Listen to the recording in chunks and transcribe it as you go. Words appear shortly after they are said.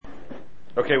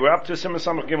Okay, we're up to Siman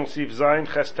Samach Gimel Sif Zayin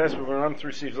Ches Tes. We're going to run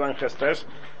through Sif Zayin Ches Tes,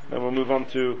 then we'll move on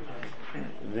to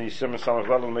the Siman Samach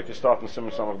Dalet and make a start in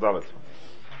Siman Samach Dalet.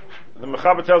 The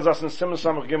Mechaber tells us in Siman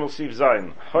Samach Gimel Sif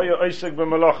Zayin, Hoya Oiseg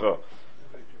b'Melacha,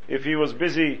 if he was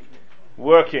busy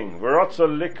working, V'rotza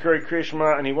Likrei Kerias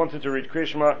Shema, and he wanted to read Kerias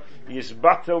Shema,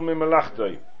 Yisbatel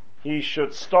Mimelachdoi, he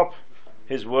should stop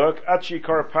his work, Achi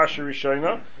Kor Pasha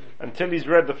Rishona, until he's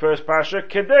read the first Pasha,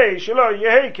 Kedei Shelo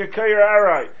Yehei Kekayr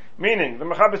Arai. Meaning, the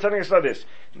Mechaber is telling us like this,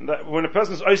 that when a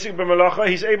person is oisig b'melacha,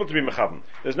 he's able to be mechaber.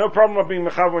 There's no problem of being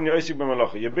mechaber when you're oisig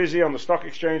b'melacha. You're busy on the stock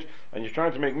exchange, and you're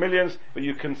trying to make millions, but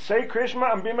you can say Kerias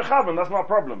Shema and be mechaber, that's not a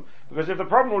problem. Because if the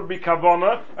problem would be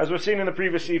kavana, as we've seen in the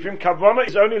previous sifrim, kavana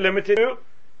is only limited to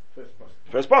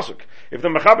first pasuk. If the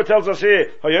Mechaber tells us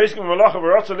here, then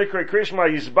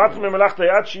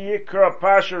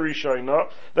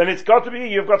it's got to be,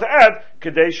 you've got to add,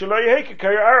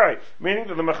 meaning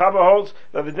that the Mechaber holds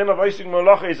that the din of Oisik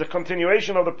Melacha is a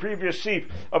continuation of the previous sif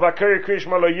of Akari Kerias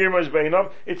Shema lo yirmos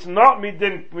beinov. It's not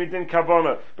midin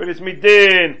kavana, but it's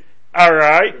midin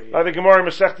Arai, like the Gemara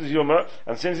Masechtas Yuma,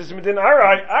 and since it's midin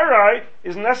Arai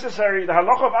is necessary. The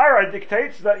halacha of Arai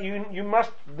dictates that you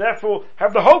must therefore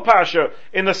have the whole pasha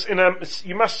you must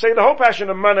say the whole pasha in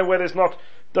a manner where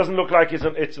doesn't look like it's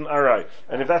an Arai.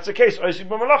 And if that's the case, Oisik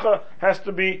b'Melacha has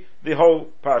to be the whole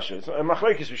pasha. It's a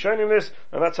machlekes we're showing this,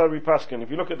 and that's how we paskin.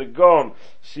 If you look at the Gon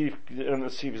Sif and the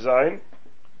Sif Zayin,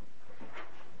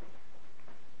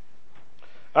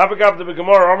 Avagav the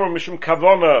Gemara Amar Mishum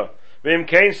Kavona. V'im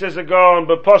Kain says a Gon,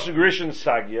 but Pasuk Rishon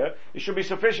Sagya, it should be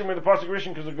sufficient with the Pasuk Rishon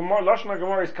because the Gemara, Lashon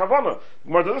Gemara is Kavana. The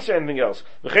Gemara doesn't say anything else.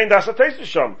 V'chein dasa Teisus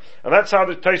Sham. And that's how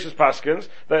the Teisus paskins,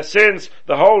 that since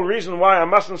the whole reason why I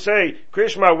mustn't say Kerias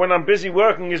Shema when I'm busy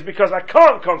working is because I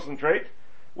can't concentrate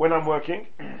when I'm working.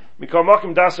 Mikol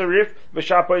Makim dasa Rif,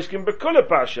 V'shah Poiskim B'kula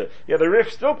Pasha. Yeah, the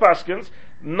Rif still paskins,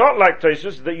 not like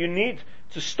Teisus, that you need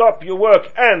to stop your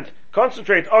work and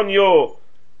concentrate on your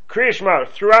Kerias Shema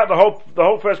throughout the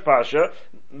whole first pasha.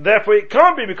 Therefore, it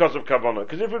can't be because of kavana.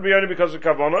 Because if it would be only because of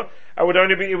kavana, it would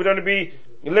only be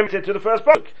limited to the first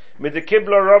pasuk. Mid the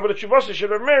kibla rava the chuvasa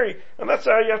should have Mary, and that's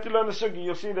how you have to learn the sugya.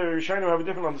 You'll see the Rishonim have a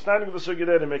different understanding of the sugya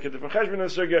there. They make a different cheshbon in the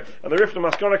sugya, and the Rif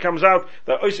Maskana comes out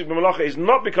that oisik b'melacha is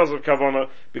not because of kavana,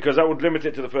 because that would limit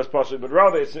it to the first pasuk, but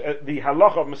rather it's the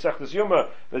halacha of Masechtas Yuma,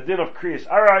 the din of Kriyas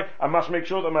Arai. I must make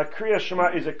sure that my Kerias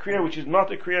Shema is a kriya which is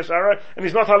not a Kriyas Arai, and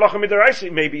it's not halacha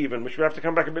midaraisi, maybe even, which we have to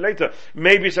come back a bit later.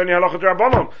 Maybe it's only halacha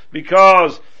drabanon,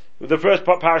 because the first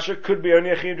pasha could be only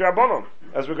a chiyuv drabanon,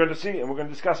 as we're going to see, and we're going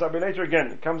to discuss that a bit later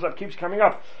again. It keeps coming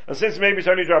up. And since maybe it's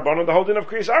only drabanon, the whole din of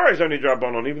Kriyas Arai is only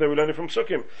drabanon, even though we learned it from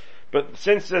Sukkim. But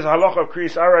since there's a halacha of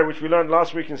Kriyas Arai, which we learned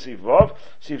last week in Sif Vav,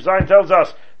 Sif Zayin tells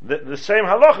us that the same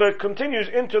halacha continues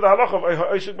into the halacha of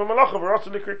Oisik b'Melacha, v'rotza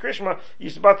Likrei Kerias Shema,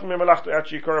 yisbat mimelachta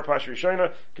achi kora pasha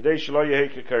rishona, kedei shelo yehei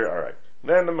kekayr Arai.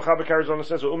 Then the Mechaber carries on and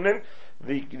says,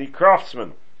 the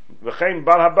craftsman, v'chein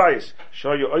bal habayis,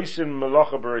 shoyu oisin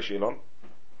melacha b'reish ilon.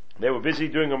 They were busy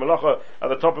doing a malacha at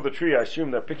the top of the tree. I assume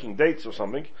they're picking dates or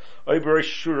something. Oy b'reish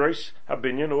shuros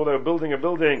habinyan, or they were building a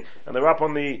building, and they were up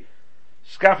on the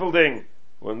scaffolding.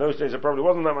 Well, in those days there probably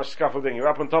wasn't that much scaffolding. You're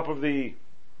up on top of the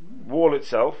wall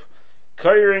itself.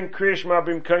 Kairin Kerias Shema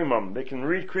bim kaimam. They can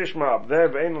read Kerias Shema up there.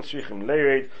 Ve'ein al shvichim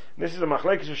leirid. This is a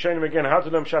machlekes Rishonim again. How to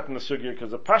learn pshat in the sugya,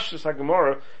 because the Pashtus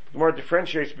HaGemara, the Gemara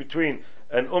differentiates between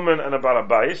an umen and a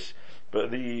balabayis, but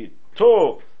the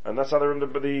Torah, and that's how they're in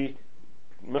the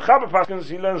Mechaber Paskins,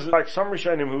 he learns like some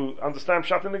Rishonim who understand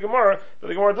pshat in the Gemara, that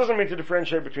the Gemara doesn't mean to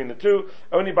differentiate between the two,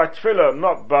 only by tefillah,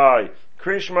 not by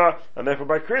Kerias Shema, and therefore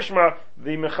by Kerias Shema,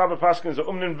 the Mechaber Paskins are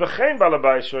umnin v'chein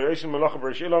balabayis, shoyosim melacha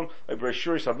b'reish ilon, b'reish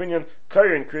shuris habinyan,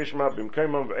 kairin Kerias Shema b'im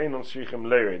kaimam v'einon shvichim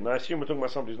leirid. And I assume we're talking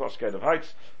about somebody who's not scared of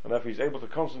heights, and therefore he's able to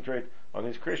concentrate on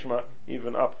his Kerias Shema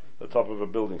even up the top of a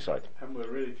building site. And we're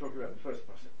really talking about the first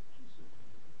pasuk.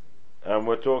 And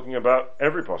we're talking about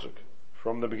every pasuk.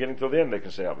 From the beginning till the end, they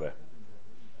can say up there.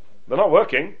 They're not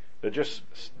working. They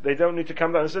don't need to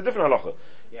come down. It's a different halacha.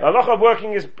 Yeah. The halacha of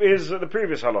working is the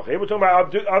previous halacha. Here we're talking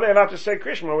about are they allowed to say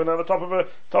Kerias Shema when they're on the top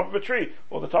of a tree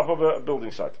or the top of a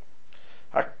building site?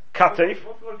 Hakatef.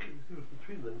 What working is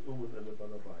between the umen and the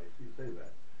balabayis? You say that.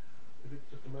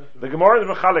 The Gemara is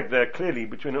mechalik there clearly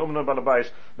between the umen and balabayis.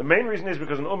 The main reason is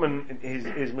because an umen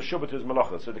is meshubah to his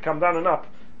malacha, so to come down and up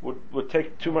would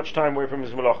take too much time away from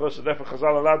his malacha. So therefore,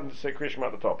 Chazal allowed him to say Kerias Shema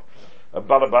at the top. A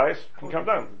balabayis can come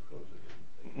down.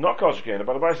 Not kosher. A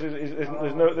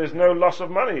balabayis there's no loss of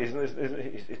money. There's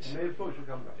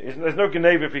no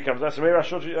geneva if he comes down. So maybe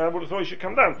I would have thought he should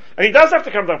come down, and he does have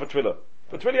to come down for tefillah.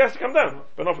 For tefillah he has to come down,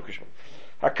 but not for Kerias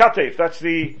Shema. Hakatef, that's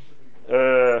the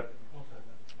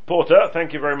porter,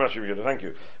 thank you very much, Yehuda, thank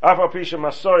you. Afapisha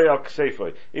masori al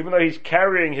ksefoi. Even though he's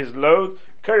carrying his load,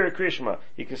 Keri Krishma,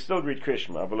 he can still read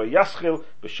Krishma. Avalo yaschil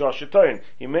b'shah shetoyin.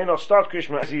 He may not start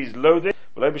Krishma as he's loading,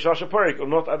 but b'shah sheporik, or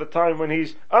not at the time when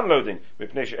he's unloading.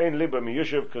 Mipnei she'ein liba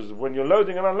miyushav, because when you're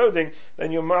loading and unloading,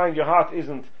 then your mind, your heart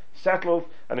isn't settled,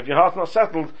 and if your heart's not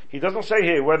settled, he doesn't say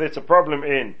here whether it's a problem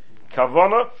in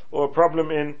kavana or a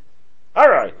problem in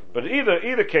arai. But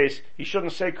either case, he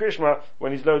shouldn't say Krishma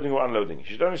when he's loading or unloading. He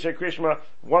should only say Krishma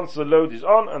once the load is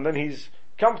on, and then he's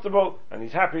comfortable and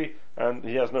he's happy and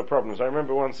he has no problems. I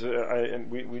remember once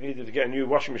we needed to get a new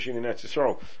washing machine in Eretz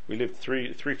Yisrael. We lived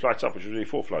three flights up, which was really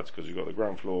 4 flights because you got the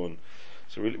ground floor, and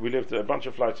so we lived a bunch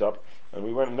of flights up. And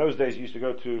we went in those days. He used to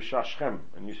go to Shashchem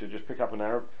and used to just pick up an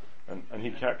Arab. And he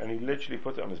literally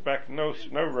put it on his back, no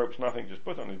ropes, nothing, just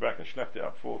put it on his back and schlepped it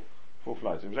up 4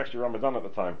 flights. It was actually Ramadan at the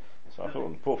time, so I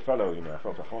thought, poor fellow, I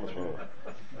felt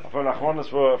achronis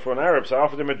for an Arab, so I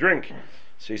offered him a drink.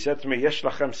 So he said to me, Yesh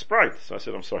lachem Sprite. So I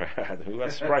said, I'm sorry, who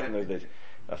had Sprite in those days?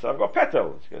 I said, I've got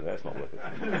petrol. He goes, that's not worth it.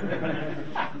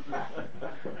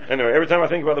 Anyway, every time I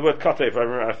think about the word katef,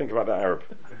 I think about that Arab.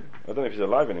 I don't know if he's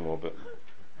alive anymore, but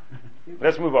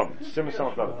let's move on.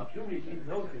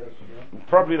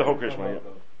 Probably the whole Krishma,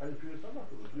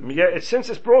 yeah. Since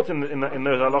it's brought in those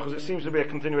halachas, it seems to be a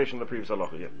continuation of the previous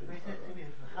halacha, yeah.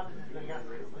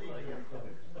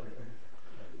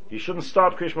 You shouldn't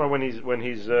start Krishma when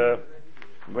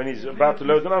he's about to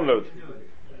load and unload.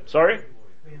 Sorry?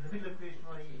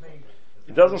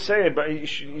 It doesn't say it, but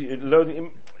if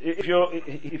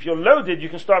you're loaded, you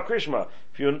can start Krishma.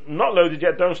 If you're not loaded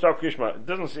yet, don't start Krishma. It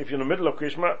doesn't say if you're in the middle of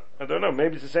Krishma. I don't know.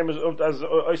 Maybe it's the same as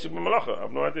Oisik b'Malacha. I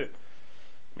have no idea.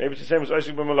 Maybe it's the same as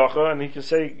Oisik b'Malacha, and he can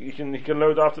say he can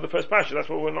load after the first pasha. That's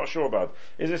what we're not sure about.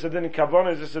 Is this a din in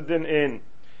Kavana? Is this a din in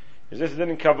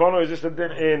Kavana? Is this a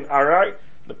din in Arai?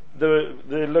 The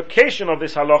location of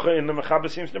this halacha in the Mechaber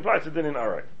seems to imply it's a din in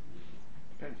Arai.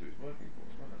 Depends who he's working for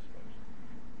as well, I suppose.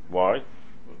 Why?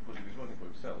 Because if he's working for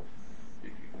himself, he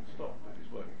can stop. If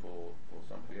he's working for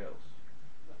somebody else,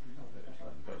 it's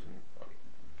like the person.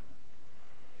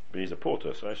 But he's a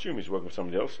porter, so I assume he's working for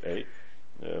somebody else.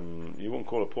 You wouldn't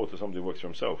call a porter somebody who works for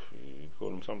himself. You call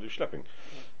him somebody who's schlepping.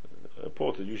 A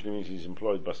porter usually means he's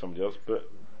employed by somebody else, but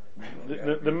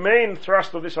the main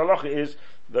thrust of this halacha is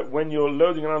that when you're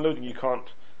loading and unloading,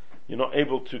 you're not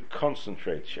able to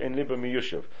concentrate. She'en liba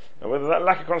miyushav. Now, whether that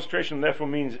lack of concentration therefore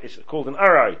means it's called an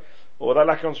arai, or that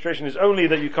lack of concentration is only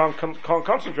that you can't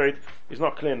concentrate, is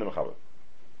not clear in the Mechaber.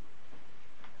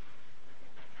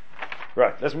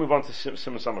 Right, let's move on to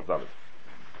Siman Samach Dalet.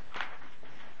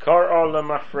 Kar al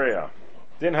mafreya.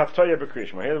 Din haftoya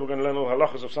b'krishma. Here we're going to learn all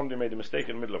halachas of somebody who made a mistake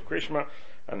in the middle of Krishma,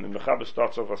 and the Mechaber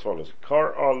starts off as follows: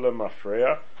 Kar al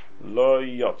mafreya lo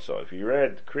yotza. If you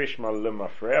read Krishma le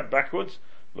mafreya backwards,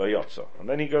 lo yotza, and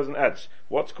then he goes and adds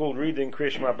what's called reading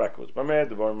Krishma backwards. When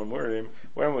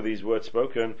were these words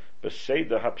spoken?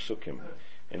 Beseda hapsukim,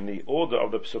 in the order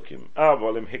of the psukim.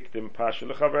 Avolim hiktim pasha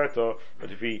lechaverto. But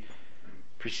if he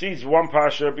precedes one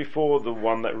Pasha before the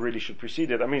one that really should precede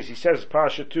it. That means he says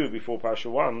Pasha 2 before Pasha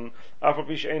 1,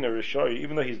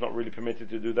 even though he's not really permitted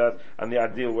to do that, and the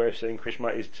ideal way of saying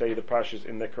Krishma is to say the Pashas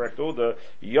in their correct order.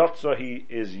 Yotza, he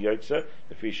is Yotza,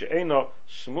 because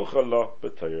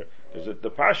the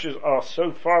Pashas are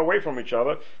so far away from each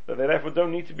other that they therefore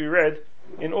don't need to be read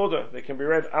in order. They can be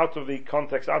read out of the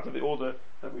context, out of the order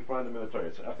that we find them in the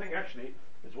Torah. So I think actually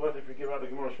it's worth if we give out the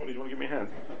Gemara. Do you want to give me a hand?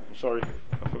 I'm sorry,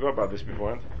 I forgot about this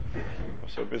beforehand. I'm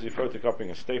so busy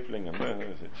photocopying and stapling, and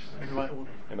it's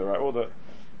in the right order.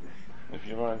 If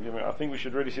you mind, give me. I think we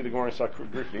should really see the Gemara inside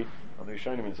briefly. I'll be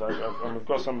showing him inside. And we've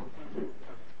got some,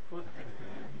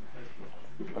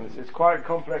 and it's quite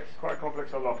complex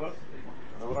halacha.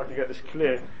 I would like to get this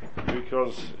clear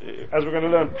because, as we're going to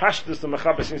learn, Pashtus the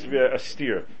Mechaber seems to be a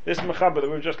steer. This Mechaber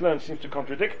that we've just learned seems to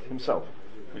contradict himself,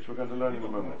 which we're going to learn in a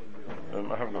moment.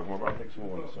 I haven't got more, but I'll take some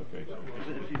more ones, okay. If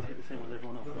you take the same as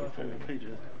everyone else,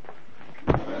 pages.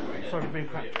 Sorry for being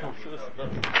practical.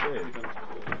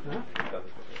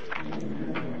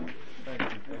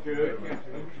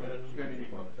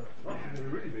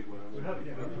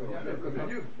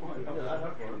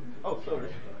 Oh, sorry.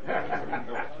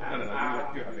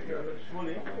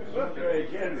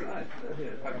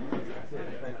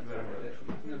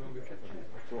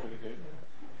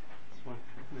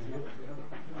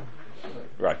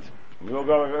 Right. We'll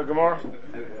go Gemara.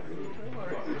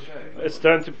 Let's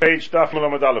turn to page Daf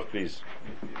Melamed Aleph, please.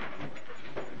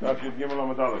 Daf Yud Gimel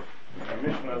Melamed Aleph. The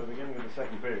Mishnah at the beginning of the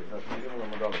second page. Daf Yud Gimel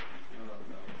Melamed Aleph.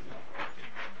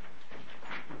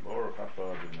 Orach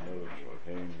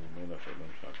Chaim Simen.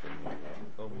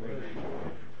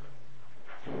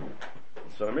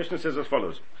 So the Mishnah says as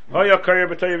follows. Hoya Kariya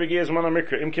B'Toya V'Giyaz Mana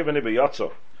Mikra Im Kivani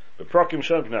B'Yatzo B'Prokim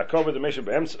Shem B'Nei HaKovod Umesha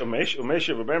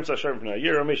B'Emsa Shem B'Nei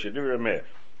Yir Umesha Duri Ameh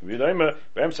V'Yidayma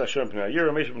B'Emsa Shem B'Nei Yir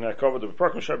Umesha B'Nei HaKovod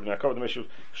B'Prokim Shem B'Nei HaKovod Umesha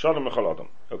Shalom Mechol Adam.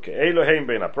 Okay, Eloheim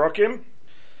Bein HaProkim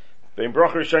Bein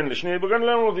Bracha Rishon L'Shnei. We're going to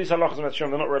learn all of these halachas and Hashem.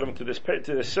 They're not relevant to this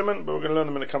siman, but we're going to learn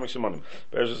them in the coming simanim.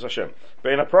 Be'ezus Hashem.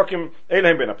 Bein HaProkim,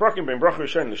 Eloheim Bein HaProkim, Bein Bracha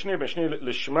Rishon L'Shnei, Bein Shnei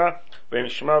L'Shema, Bein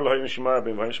Shema L'Hoyim Shema,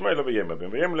 Bein Vayim Shema L'Vayim,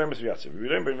 Bein Vayim L'Emes V'Yatziv,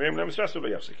 Bein Vayim L'Emes V'Yatziv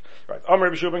L'Yafsik. Right. Amar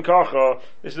Rabbi Shua ben Kacha.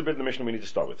 This is a bit of the Mishnah we need to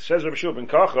start with. It says Rabbi Shua ben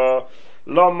Kacha,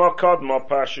 Lama Kadma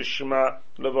Pasha Shema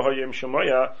L'Vayim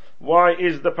Shemaya. Why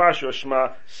is the Pasha of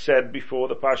Shema said before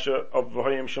the Pasha of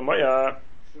Vayim Shemaya?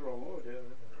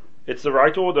 It's the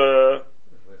right order.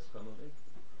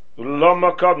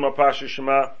 Lama Kadma Pasha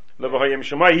Shema Levahayim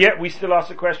Shema. Yet we still ask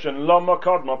the question, Lama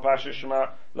Kadma Pasha Shema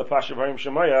Lepasha Vahayim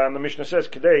Shemaya, and the Mishnah says,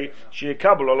 Kedei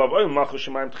Sheyekabel Olav Oil Malchus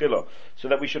Shemaim Tchila. So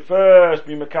that we should first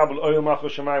be Mekabel Oil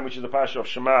Malchus Shemaim, which is the Pasha of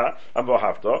Shema and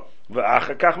V'Havta,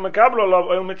 V'achakach Mekabel Olav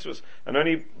Oil Mitzvahs. And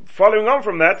only following on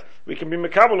from that, we can be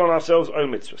Mekabel on ourselves Oil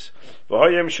Mitzvahs.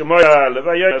 V'Hayim Shemaya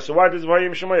Levayim. So why does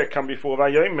V'Hayim Shemaya come before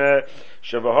V'Hayim?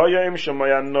 Shev'Hayim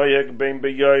Shemaya Noyeg Bein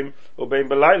B'Yom or Bein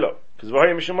B'Laylo. Because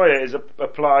V'Hayim Shemaya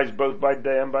applies both by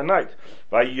day and by night.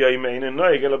 V'Yom Ein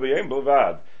Noyeg Ela B'Yom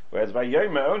B'Vad. Whereas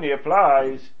Vayoma only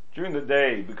applies during the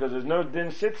day, because there's no din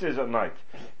sitzes at night.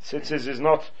 Sitzes is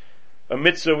not a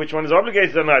mitzvah which one is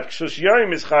obligated at night. Ksus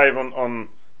Yom is chayiv on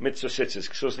mitzvah sitzes.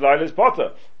 Ksus Laila is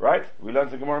potter, right? We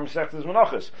learned the Gemara Masechtas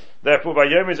Menachos. Therefore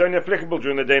Vayoma is only applicable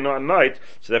during the day, not at night.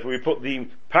 So therefore we put the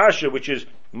parsha which is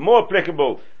more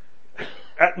applicable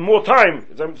at more time.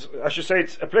 I should say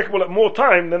it's applicable at more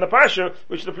time than the parsha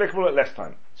which is applicable at less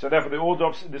time. So therefore the order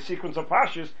of the sequence of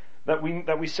parshas that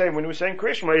we say when we're saying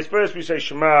Kriya Shema is first we say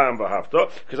Shema and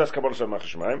V'Havta, because that's Kabbalah Mach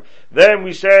Shemaim. Then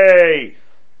we say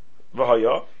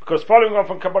V'Haya, because following on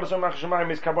from Kabbalah Mach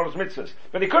Shemaim is Kabbalah's Mitzvahs.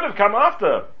 But it could have come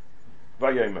after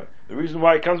Vayoma. The reason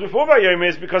why it comes before Vayoma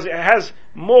is because it has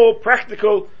more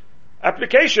practical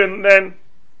application than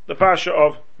the Pasha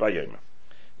of Vayoma.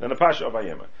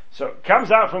 So it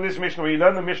comes out from this Mishnah where you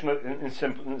learn the Mishnah in its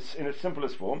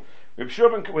simplest form.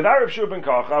 Without Reb Shua ben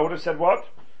Kacha, I would have said what?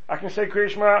 I can say Kriya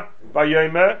Shema,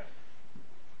 Vayoma,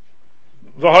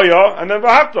 V'Haya, and then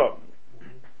V'Havta.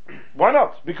 Why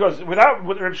not? Because without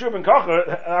Reb Shua ben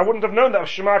Kacha, I wouldn't have known that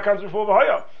Shema comes before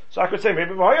V'Haya. So I could say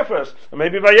maybe V'Haya first, or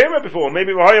maybe Vayoma before, or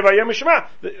maybe V'Haya, Vayoma, Shema.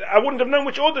 I wouldn't have known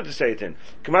which order to say it in.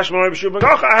 Kamash Reb Shua ben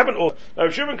Kacha, I haven't ordered. Now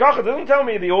Reb Shua ben Kacha doesn't tell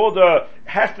me the order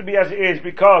has to be as it is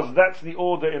because that's the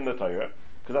order in the Torah,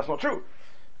 because that's not true.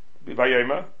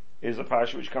 Vayoma is a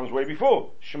parsha which comes way before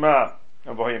Shema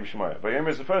and Vayom Shemaya. Vayom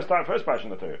is the first parsha in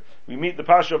the Torah. We meet the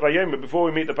parsha of Vayom before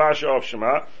we meet the parsha of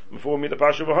Shema, before we meet the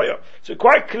parsha of V'Haya. So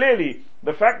quite clearly,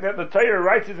 the fact that the Torah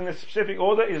writes it in a specific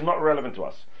order is not relevant to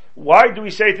us. Why do we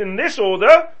say it in this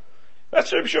order?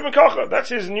 That's Reb Shua ben Kacha. That's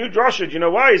his new drasha. Do you know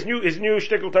why? His new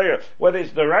shtickle Torah. Whether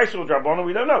it's the Reis or Drabonim,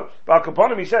 we don't know. But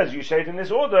Kaponim, he says, you say it in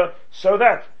this order so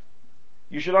that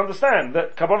you should understand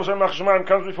that Kabbalah Mach Shemaim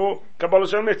comes before Kabbalah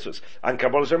Mitzvahs, and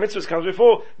Kabbalah Mitzvahs comes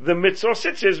before the mitzvah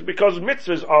sitzes, because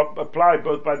mitzvahs are applied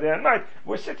both by day and night,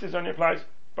 where sitzes only applies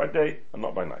by day and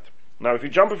not by night. Now, if you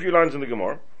jump a few lines in the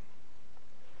Gemara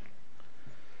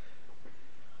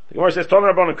says,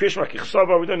 Tana Rabbanan Krishma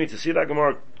Kichsava. We don't need to see that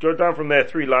Gemara. Go down from there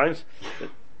 3 lines. It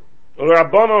says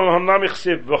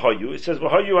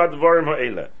V'Hayu had Dvarim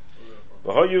Ha'ele.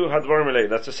 V'Hayu had Dvarim Ha'ele.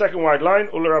 That's the second wide line.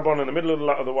 Ula Rabbanon in the middle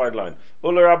of the wide line.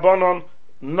 Ula Rabbanon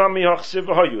Nami Hachsiv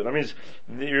V'Hayu. That means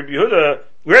the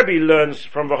Rebbe learns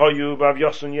from V'Hayu Bav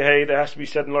Yosun Yehei that has to be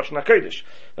said in Lashon HaKodesh.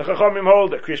 The Chachamim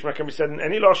hold that Krishma can be said in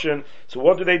any Lashon. So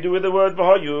what do they do with the word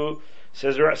V'Hayu?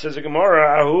 Says the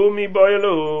Gemara, Ahu mi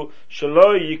boilu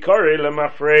shelo yikare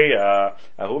lemafreya.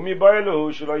 Ahu mi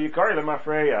boilu shelo yikare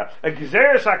lemafreya. A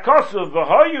gzeres hakosuv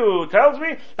V'Hayu tells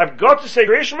me I've got to say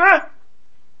Kriya Shema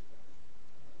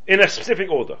in a specific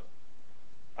order.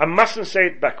 I mustn't say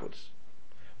it backwards.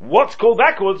 What's called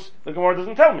backwards, the Gemara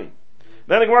doesn't tell me.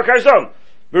 Then the Gemara carries on.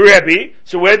 Rebbe,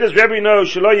 so where does Rebbe know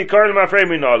Shelo Yikar Lemafrei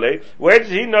Minale? Where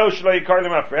does he know Shelo Yikar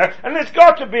Lemafrei? And there's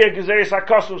got to be a Gezeres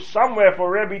HaKosuv somewhere for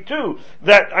Rebbe too,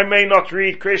 that I may not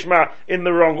read Kriya Shema in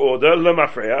the wrong order,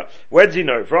 Lemafrei. Where does he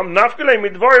know it from? Nafkele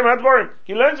Midvarim Hadvarim.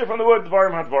 He learns it from the word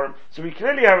Dvarim Hadvarim. So we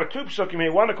clearly have a 2 psukim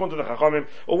here, one according to the Chachamim,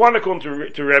 or one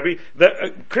according to Rebbe,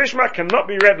 that Kriya Shema cannot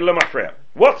be read Lemafrei.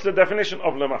 What's the definition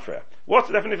of Lemafrei? What's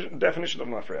the definition of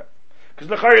Lemafrei? Because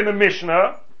the in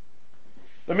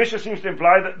the Mishnah seems to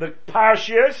imply that the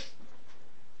parshas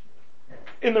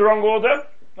in the wrong order,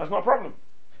 that's not a problem.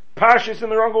 Parshas in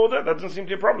the wrong order, that doesn't seem to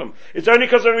be a problem. It's only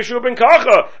because of Reb Shua ben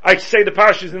Kacha I say the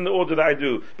parshas in the order that I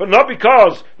do, but not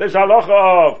because there's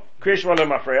halacha of Kriya Shema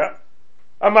Lemafreya.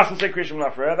 I mustn't say Kriya Shema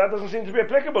Lemafreya. That doesn't seem to be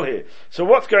applicable here. So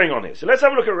what's going on here? So let's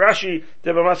have a look at Rashi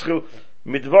Deva Maschil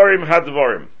Midvarim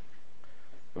Hadvarim.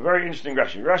 A very interesting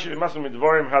Rashi. Rashi Maschil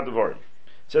Midvarim Hadvarim.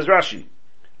 Says Rashi,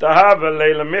 Tahava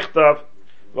Leila Michtav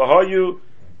Vahayu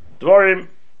Dvarim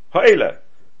Ha'ela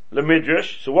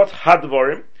Lemidrash. So what's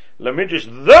Hadvarim? Lemidrash,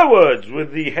 the words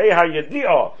with the Hey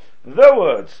HaYadi'ah, the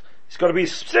words. It's got to be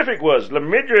specific words.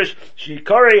 Lemidrash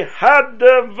Shikari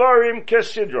Hadvarim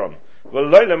Kesidron.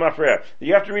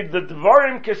 You have to read the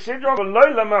Dvarim Kesidron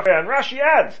V'loy Mafreya. And Rashi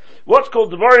adds, what's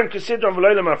called Dvarim Kesidron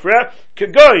V'loy Mafreya?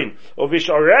 Kegoin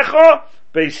Ovisharecha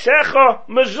Beisecha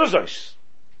Mezuzos.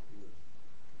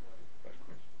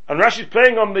 And Rashi's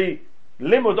playing on the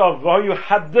limud of Vayu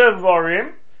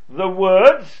Hadvarim, the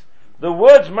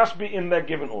words must be in their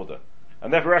given order.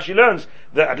 And therefore Rashi learns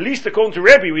that at least according to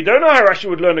Rebbe, we don't know how Rashi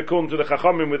would learn according to the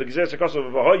Chachamim with the Gzeres HaKosov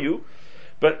of Vahayu,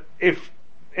 but if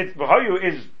Vahayu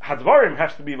is Hadvarim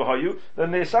has to be Vahayu,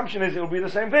 then the assumption is it will be the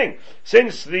same thing.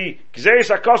 Since the Gzeres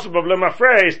HaKosov of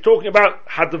Lemafreya is talking about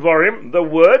Hadvarim, the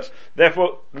words,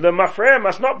 therefore Lemafreya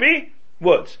must not be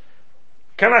words.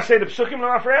 Can I say the Psukim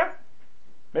Lemafreya?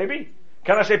 Maybe.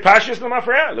 Can I say Pashas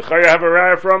Lemafreya? L'chayah have a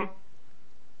raya from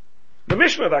the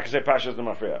Mishnah that I can say Pashas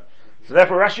Lemafreya. So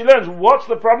therefore Rashi learns, what's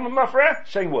the problem with Mafreya?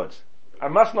 Saying words. I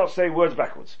must not say words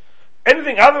backwards.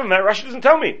 Anything other than that, Rashi doesn't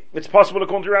tell me. It's possible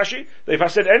according to Rashi, that if I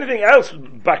said anything else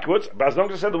backwards, but as long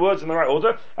as I said the words in the right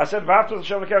order, I said in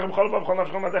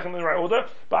the right order,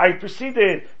 but I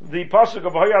preceded the pasuk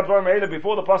of V'hoya Advarim Eila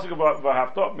before the pasuk of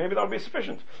V'hafta, maybe that would be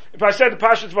sufficient. If I said the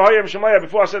Pashas V'hoya Shemaya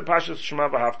before I said Pashas Shema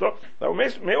V'hafta, that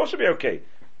may also be okay.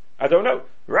 I don't know.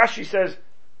 Rashi says,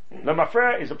 the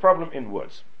Mafreya is a problem in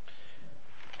words.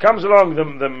 Comes along the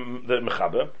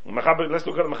Mechaber. Let's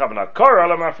look at the Mechaber now. Kara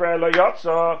la Mafreya lo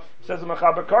yotza, says the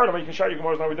Mechaber. Kara, you can show your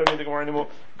Gemara now, we don't need the Gemara anymore.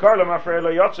 Kara la Mafreya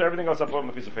lo yotza, everything else I put on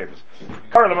the piece of papers.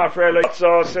 Kara la Mafreya lo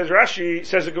yotza, says Rashi,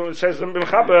 says the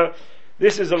Mechaber,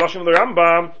 this is the Lashon of the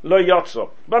Rambam, lo yotza.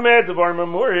 Bamed devarim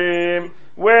amurim,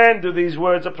 when do these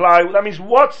words apply? That means,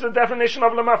 what's the definition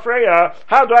of la Mafreya?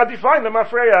 How do I define la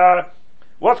Mafreya?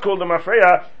 What's called la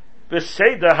Mafreya?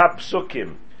 V'seida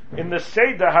hapsukim. In the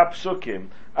Seida hapsukim,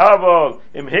 Avol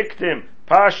im hiktim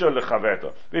Pasha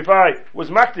lechaverto. If I was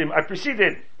maktim, I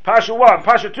preceded Pasha 1,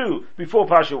 Pasha 2 before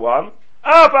Pasha 1.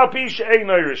 Afal pisha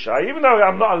eino rishai. Even though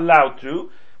I'm not allowed to.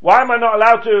 Why am I not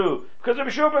allowed to? Because the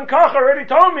Bishop ben Koch already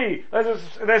told me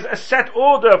there's a set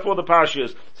order for the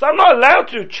Pashas. So I'm not allowed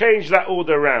to change that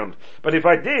order around. But if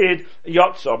I did,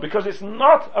 Yotzo, because it's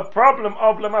not a problem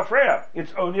of Lemafreya.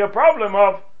 It's only a problem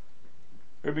of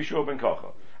Rabbi Shua ben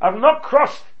Koch. I've not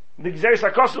crossed the Gzeres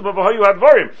HaKosov of Vahayu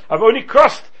Advarim. I've only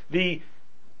crossed the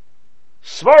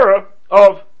Svara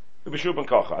of Rabbi Shua ben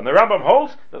Kocha. And the Rambam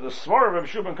holds that the Svara of Rabbi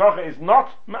Shua ben Kocha is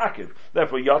not Ma'akiv.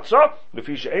 Therefore, Yatza,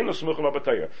 Lefi she'eino smuchel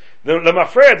b'Torah. The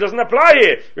Lemafreya doesn't apply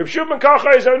here. Rabbi Shua ben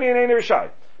Kocha is only in Ein Rishai.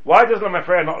 Why does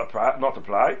Lemafreya not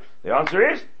apply? The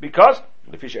answer is because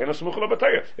Lefi she'eino smuchel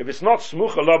b'Torah. If it's not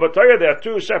smuchel b'Torah, they are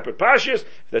two separate pashas.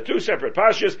 If they're two separate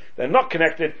pashas, they're not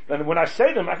connected. Then when I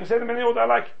say them, I can say them in the order I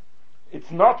like. It's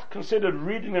not considered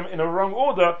reading them in a wrong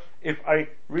order if I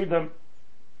read them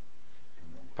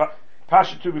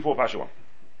Pasha 2 before Pasha 1.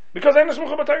 Because Ein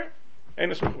Smucha B'Torah. Ein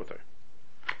Smucha B'Torah.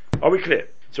 Are we clear?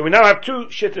 So we now have two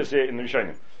shittas here in the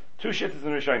Rishonim. Two shittas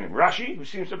in the Rishonim. Rashi, who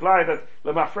seems to imply that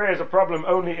the Mafreya is a problem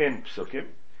only in Psukim.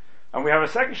 And we have a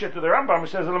second shit to the Rambam who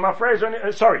says that the Mafreya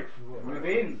is only,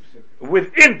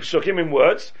 within Psukim in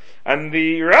words. And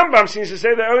the Rambam seems to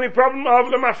say the only problem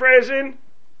of the Mafreya is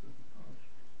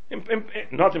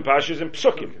not in Pashas, in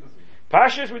Psukim.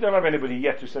 Pashas, we don't have anybody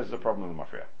yet who says the problem of the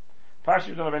Mafreya. Pashas,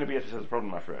 we don't have anybody yet who says the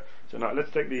problem of the Mafreya. So now,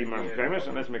 let's take the Imam Kremis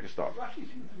and let's make a start. Rashi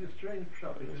seems to be a strange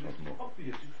shot. It's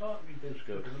obvious, you can't read those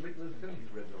good. There's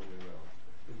things read all the way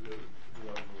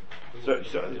around.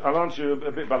 So I'll answer you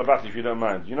a bit balabati if you don't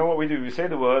mind. You know what we do? We say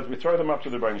the words, we throw them up to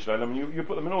the Rebbeinu Shalom, and you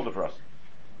put them in order for us.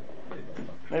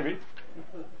 Maybe.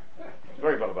 It's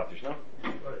very balabatish, no?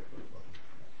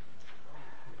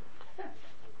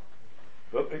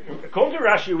 But according to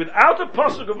Rashi, without a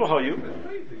pasuk of Vahayu,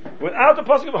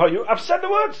 I've said the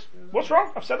words. What's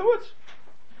wrong? I've said the words.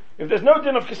 If there's no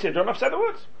din of Kesidron, I've said the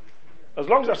words. As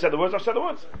long as I've said the words, I've said the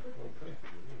words.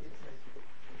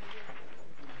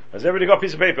 Has everybody got a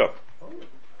piece of paper?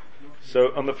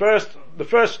 So on the first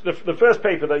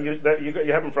paper that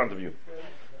you have in front of you.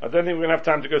 I don't think we're going to have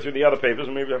time to go through the other papers,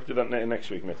 and maybe we'll have to do that next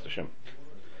week, Mr. Shem.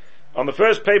 On the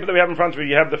first paper that we have in front of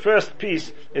you have the first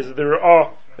piece is the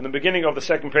Ra'ah in the beginning of the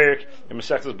second parak in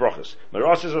Masechtas Brachos. The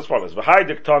Ra'ah says as follows: V'hai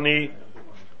diktani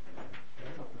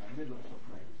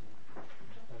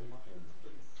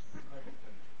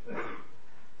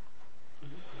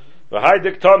V'hai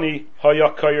diktani haya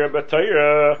koyer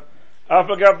b'Torah.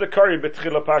 Afagav the kari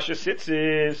b'tchila pasha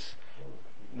sitzis.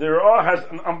 The Ra'ah has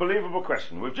an unbelievable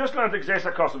question. We've just learned Gzeis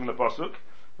HaKosov in the Pasuk,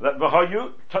 that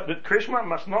V'hayu, that Krishma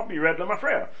must not be read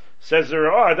Lamafreya. Says the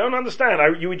Ra'ah, I don't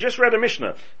understand. You just read a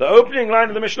Mishnah. The opening line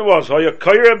of the Mishnah was, Haya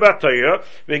koyer b'Torah,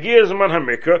 v'giya zman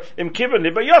hamikra, im kiven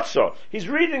li b'yotza. He's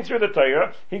reading through the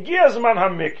Torah, he giya zman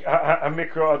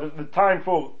hamikra, the time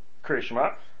for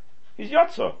Krishma, he's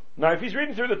yotza. Now if he's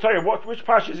reading through the Torah, which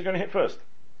pasha is he going to hit first?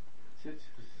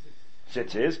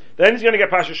 Sitzis. Then he's going to get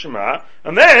Pasha Shema,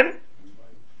 and then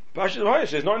Pasha V'haya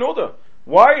is not in order.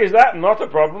 Why is that not a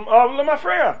problem of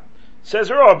Lamafreya? Says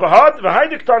Ra'ah, V'hai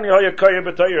diktani haya koyer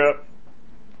b'Torah,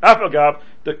 afagav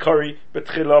the kari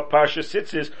b'tchila Pasha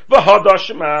Sitzis, v'hada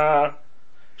Shema,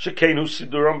 shekeinu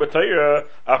siduram b'Torah,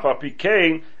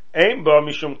 afapikein, ein ba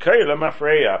mishum koyer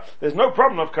Lamafreya. There's no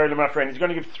problem of koyer Lamafreya. He's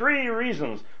going to give 3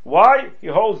 reasons why he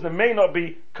holds there may not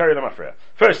be koyer Lamafreya.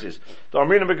 First is, the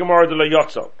Amrina b'Gemara de la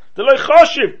Yotza. The lo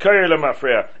chashiv koyer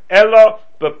lemafreya, ela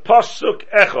b'pasuk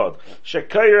echad,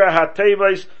 shekoyer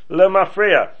hatevais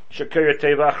lemafreya, shekoyer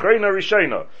teva achreina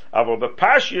rishona, avol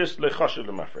b'pashius lo chashiv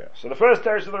lemafreya. So the first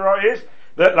teretz of the Ra'ah is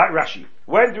that, like Rashi,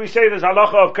 when do we say there's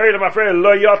halacha of koyer lemafreya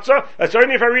lo yotza? That's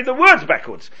only if I read the words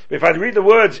backwards. If I read the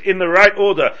words in the right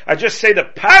order, I just say the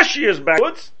pashius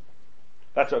backwards,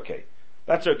 that's okay.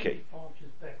 That's okay.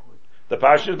 The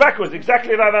pashius backwards,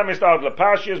 exactly like that, Mr. Adler.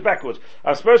 Pashius backwards.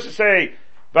 I'm supposed to say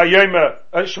Vayoma,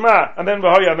 Shema, and then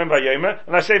V'haya, and then Vayoma,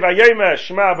 and I say Vayoma,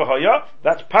 Shema, V'haya,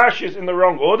 that's Pashas in the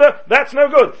wrong order, that's no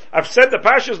good. I've said the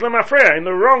Pashas Lemafreya in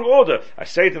the wrong order. I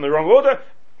say it in the wrong order,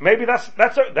 maybe that's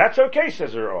okay,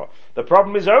 says the Ra'ah. The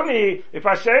problem is only if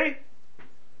I say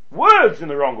words in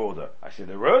the wrong order. I say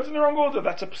the words in the wrong order,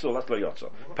 that's a psul, that's lo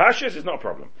yotza. Pashas is not a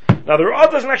problem. Now the Ra'ah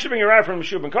doesn't actually bring a raya from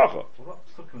Shiur ben Kocha. What about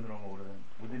psukim in the wrong order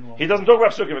then? He doesn't talk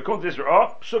about psukim. According to this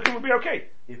Ra'ah, psukim would be okay.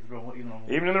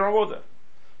 Even in the wrong order.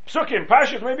 Psukim,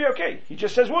 Pashas may be okay. He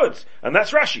just says words. And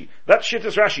that's Rashi. That's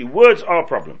Shittas Rashi. Words are a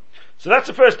problem. So that's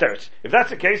the first teretz. If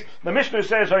that's the case, the Mishnah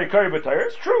says, Hayakari b'Torah.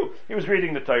 It's true. He was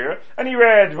reading the Torah, and he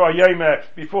read Vayoma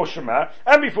before Shema,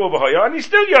 and before V'haya, and he's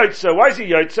still Yotza. Why is he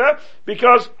Yotza?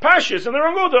 Because Pashas in the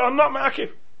wrong order are not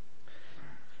Ma'akiv.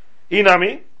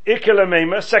 Inami, Ikela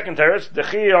Meima, second teretz,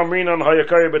 Dechi Amrinan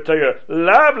Hayakari b'Torah,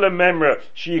 Lav Lememra,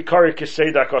 Shikari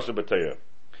Kiseda Kosa b'Torah.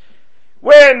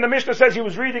 When the Mishnah says he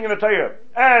was reading in the Torah,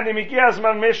 and in Mikiyah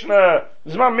Zman Mishnah,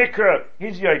 Zman Mikra,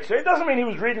 he's Yotze, it doesn't mean he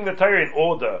was reading the Torah in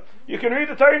order. You can read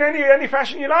the Torah in any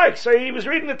fashion you like. So he was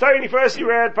reading the Torah, and first he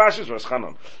read Pashas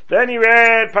Raschanan. Then he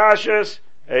read Pashas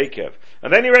Ekev.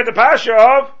 And then he read the Pasha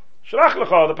of Shalach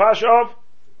Lecha, the Pasha of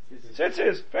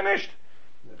Tzitzis. Finished.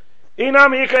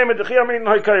 Inam yikayim edchiyam in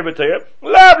haykayer b'Torah.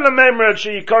 Lav lememred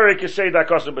sheyikari kiseda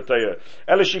kosa b'Torah.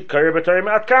 Ela sheyikari b'Torah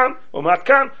matkan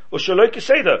umatkan ushaloi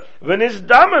kiseda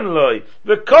v'nizdamen loy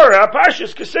v'kora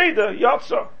pashas kiseda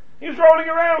yotza. He was rolling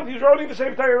around. He was rolling the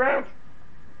same Torah around.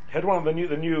 Had one of the new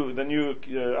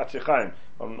Orach Chaim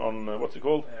on what's it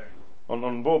called?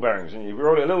 On ball bearings, and you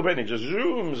roll it a little bit and it just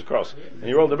zooms across, and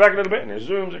you roll it back a little bit and it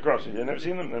zooms across. You've never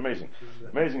seen them? They're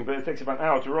amazing, but it takes about an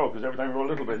hour to roll, because every time you roll a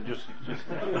little bit it just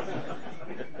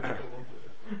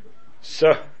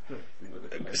so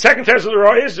second teretz of the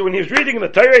Ra'ah is when he was reading in the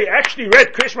Torah, he actually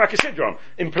read Krishma Kisidron,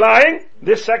 implying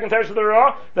this second teretz of the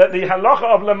Ra'ah that the halacha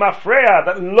of lemafreya,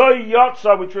 that lo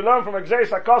yotza, which we learn from Gzeis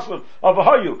HaKosov of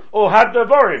Ahayu or had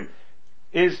devarim,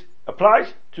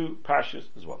 applies to Pashas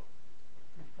as well.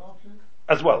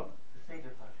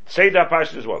 Seder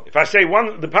Pasha as well. If I say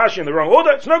the Pasha in the wrong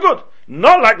order, it's no good.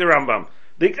 Not like the Rambam.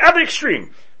 The other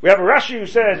extreme. We have a Rashi who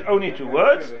says only 2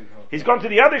 words. He's gone to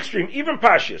the other extreme, even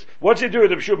Pashas. What's he do with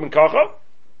the B'Shuv Ben Kocha?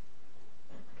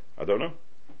 I don't know.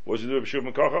 What's he do with B'Shuv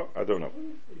Ben Kocha? I don't know.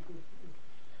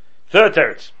 Third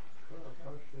teretz.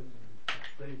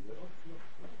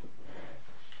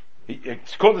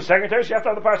 It's called the second teretz. You have to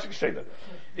have the Pasha Seder.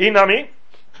 Inami.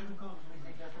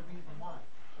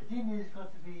 The thing is got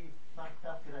to be like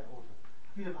after that order.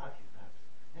 Feel about it perhaps.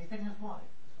 And he's telling us why.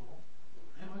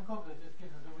 Shulman Kocha just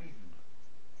gives us a reason.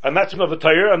 And that's another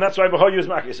Torah, and that's why B'Hoyu is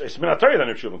Makis. It's been a Torah than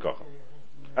if Shulman Kocha.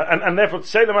 And therefore to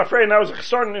say them afraid now is a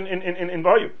chesron in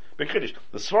B'Hoyu. Big Kiddush.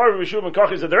 The svar of Shulman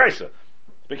Kocha is a deraisa.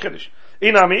 Big Kiddush.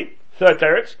 Inami, third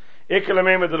teretz.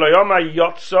 Ikelamema de loyama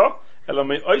yotza. Comes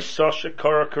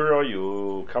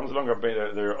along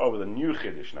they're over the new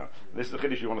Chiddush now. This is the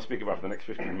Chiddush you want to speak about for the next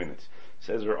 15 minutes.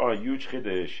 Says there are huge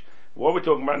Chiddush. What we're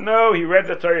talking about? No, he read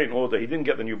the Torah in order. He didn't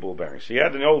get the new ball bearings. He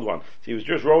had an old one. So he was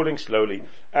just rolling slowly.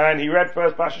 And he read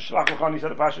first Pasha Shalach Lecha, he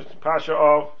said the Pasha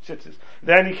of Tzitzis.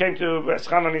 Then he came to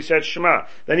Eschan and he said Shema.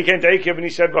 Then he came to Ekev and he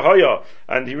said V'haya.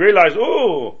 And he realized,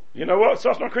 You know what?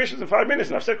 Sos not Christians in 5 minutes,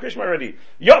 and I've said Krishma already.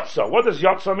 Yotza. What does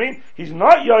Yotza mean? He's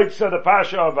not Yotza, the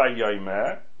Pasha of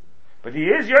Vayomer, but he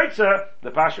is Yotza,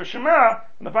 the Pasha of Shema,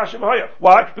 and the Pasha of Vayomer.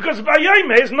 Why? Because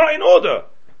Vayomer is not in order.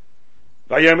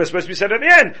 Vayomer is supposed to be said at the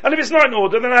end. And if it's not in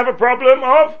order, then I have a problem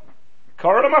of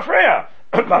Korah Mafreya.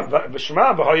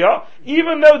 Shema and Vayomer,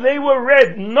 even though they were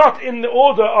read not in the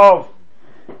order of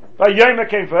Vayomer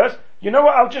came first, you know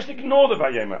what? I'll just ignore the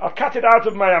Vayomer. I'll cut it out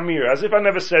of my Amir, as if I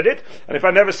never said it. And if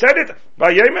I never said it,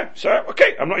 Vayomer, so,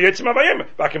 okay, I'm not Yotzim Vayomer,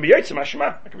 but I can be Yotzim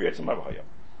Shema, I can be Yotzim Vayomer.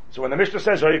 So when the Mishnah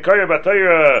says, Vayikaya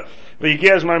Batayra,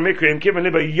 Vayigez my Mikrim, Kiven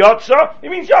Liba Yotza, it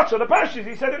means Yotza, the Pashas,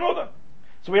 he said in order.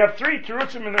 So we have 3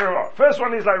 Terutzim in the Ramah. First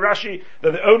one is like Rashi,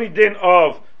 that the only din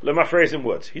of Lemafrez in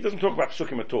words. He doesn't talk about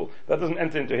Sukkim at all. That doesn't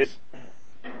enter into his,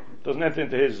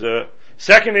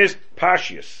 second is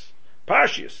Pashias.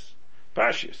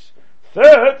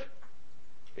 Third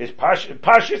is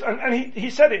Pashis, and he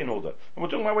said it in order. And we're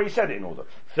talking about where he said it in order.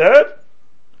 Third,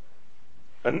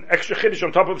 an extra Chiddush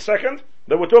on top of the second,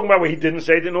 that we're talking about where he didn't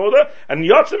say it in order. And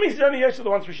Yotza means the only Yotza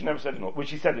the ones which he never said in order, which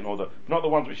he said in order, not the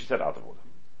ones which he said out of order.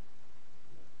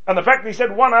 And the fact that he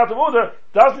said one out of order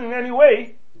doesn't in any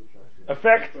way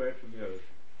affect,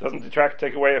 doesn't detract,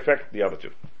 take away, affect the other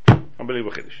two.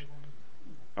 Unbelievable Chiddush.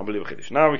 Now we